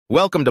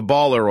Welcome to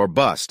Baller or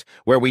Bust,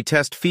 where we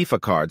test FIFA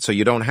cards so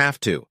you don't have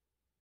to.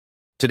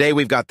 Today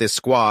we've got this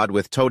squad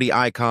with Toady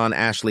icon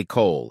Ashley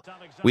Cole.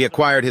 We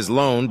acquired his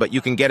loan, but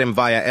you can get him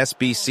via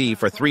SBC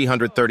for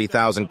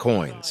 330,000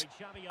 coins.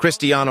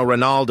 Cristiano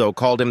Ronaldo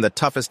called him the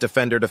toughest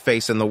defender to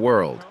face in the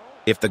world.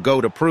 If the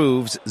GOAT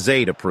approves,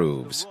 Zayd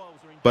approves.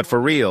 But for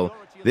real,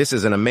 this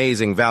is an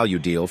amazing value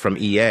deal from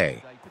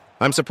EA.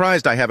 I'm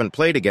surprised I haven't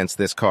played against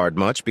this card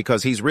much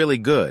because he's really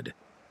good.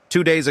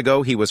 2 days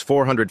ago, he was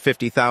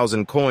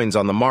 450,000 coins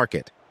on the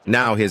market.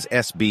 Now his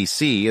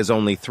SBC is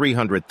only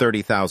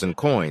 330,000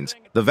 coins.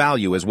 The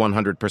value is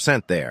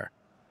 100% there.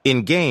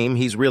 In-game,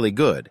 he's really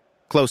good.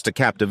 Close to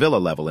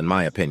Capdevila level, in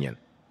my opinion.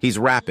 He's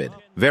rapid,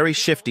 very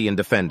shifty in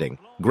defending,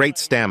 great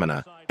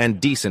stamina,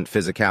 and decent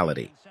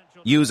physicality.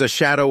 Use a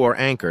shadow or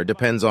anchor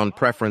depends on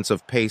preference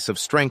of pace of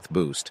strength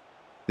boost.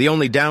 The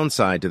only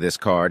downside to this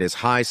card is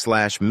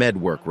high/med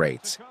work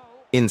rates.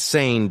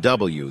 Insane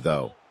W,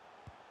 though.